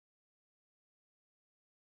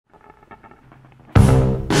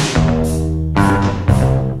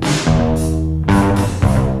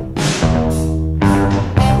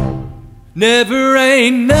Never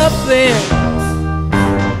ain't nothing.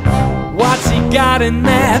 What's he got in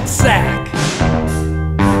that sack?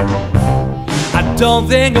 I don't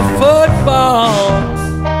think a football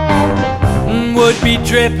would be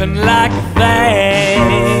dripping like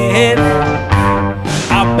that.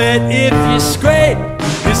 I bet if you scrape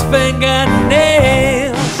his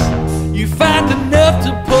fingernails, you find enough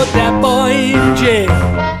to put that boy in jail.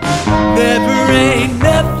 Never ain't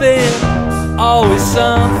nothing, always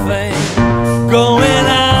something going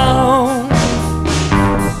on.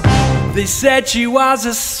 They said she was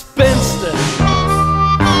a spinster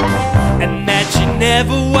and that she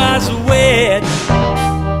never was wed,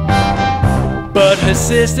 but her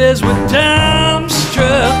sisters were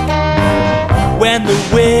dumbstruck when the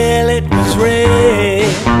will it was read.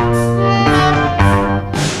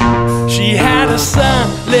 She had a son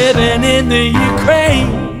living in the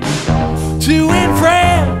Ukraine, two in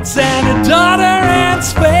France and a daughter in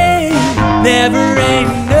Spain. Never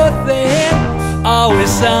ain't nothing, always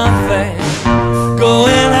something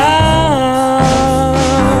going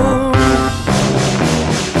on.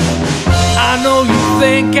 I know you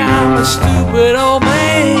think I'm a stupid old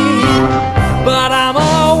man, but I'm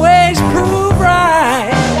always proved right.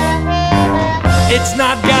 It's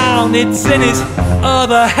not gone, it's in his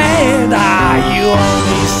other hand. You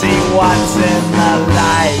only see what's in the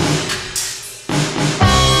light.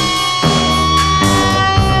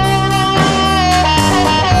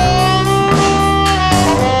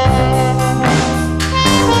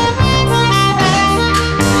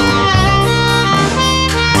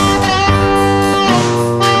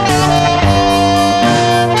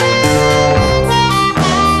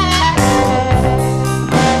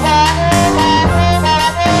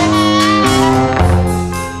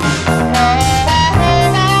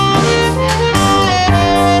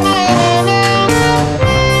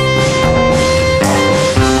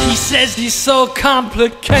 He's so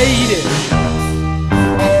complicated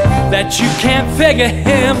that you can't figure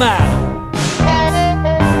him out.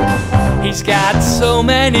 He's got so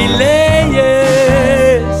many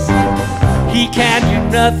layers he can't do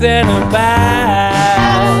nothing about.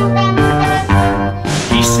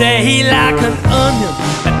 He say he like an onion,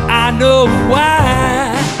 and I know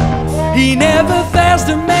why. He never fails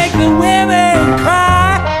to make the women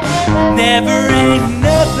cry. Never ain't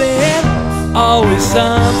nothing, always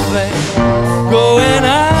something going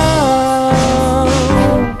on.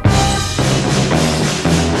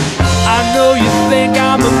 I know you think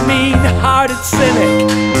I'm a mean-hearted cynic,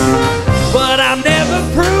 but I'm never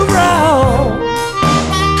proved wrong.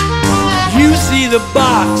 You see the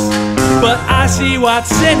box, but I see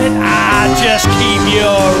what's in it. I just keep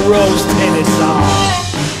your rose tinted on.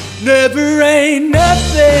 Never ain't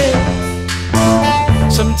nothing.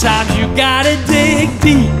 Sometimes you gotta dig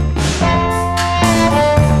deep.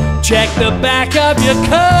 Check the back of your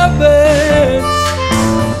cupboards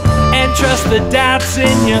and trust the doubts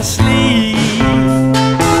in your sleeve.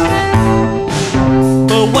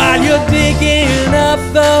 But while you're digging up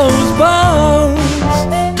those bones,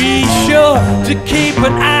 be sure to keep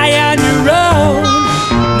an eye on your own.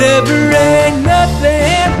 Never ain't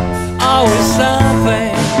nothing, always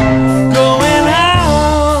something going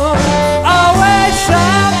on. Always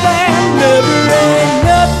something, never ain't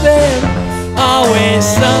nothing, always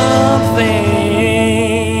something.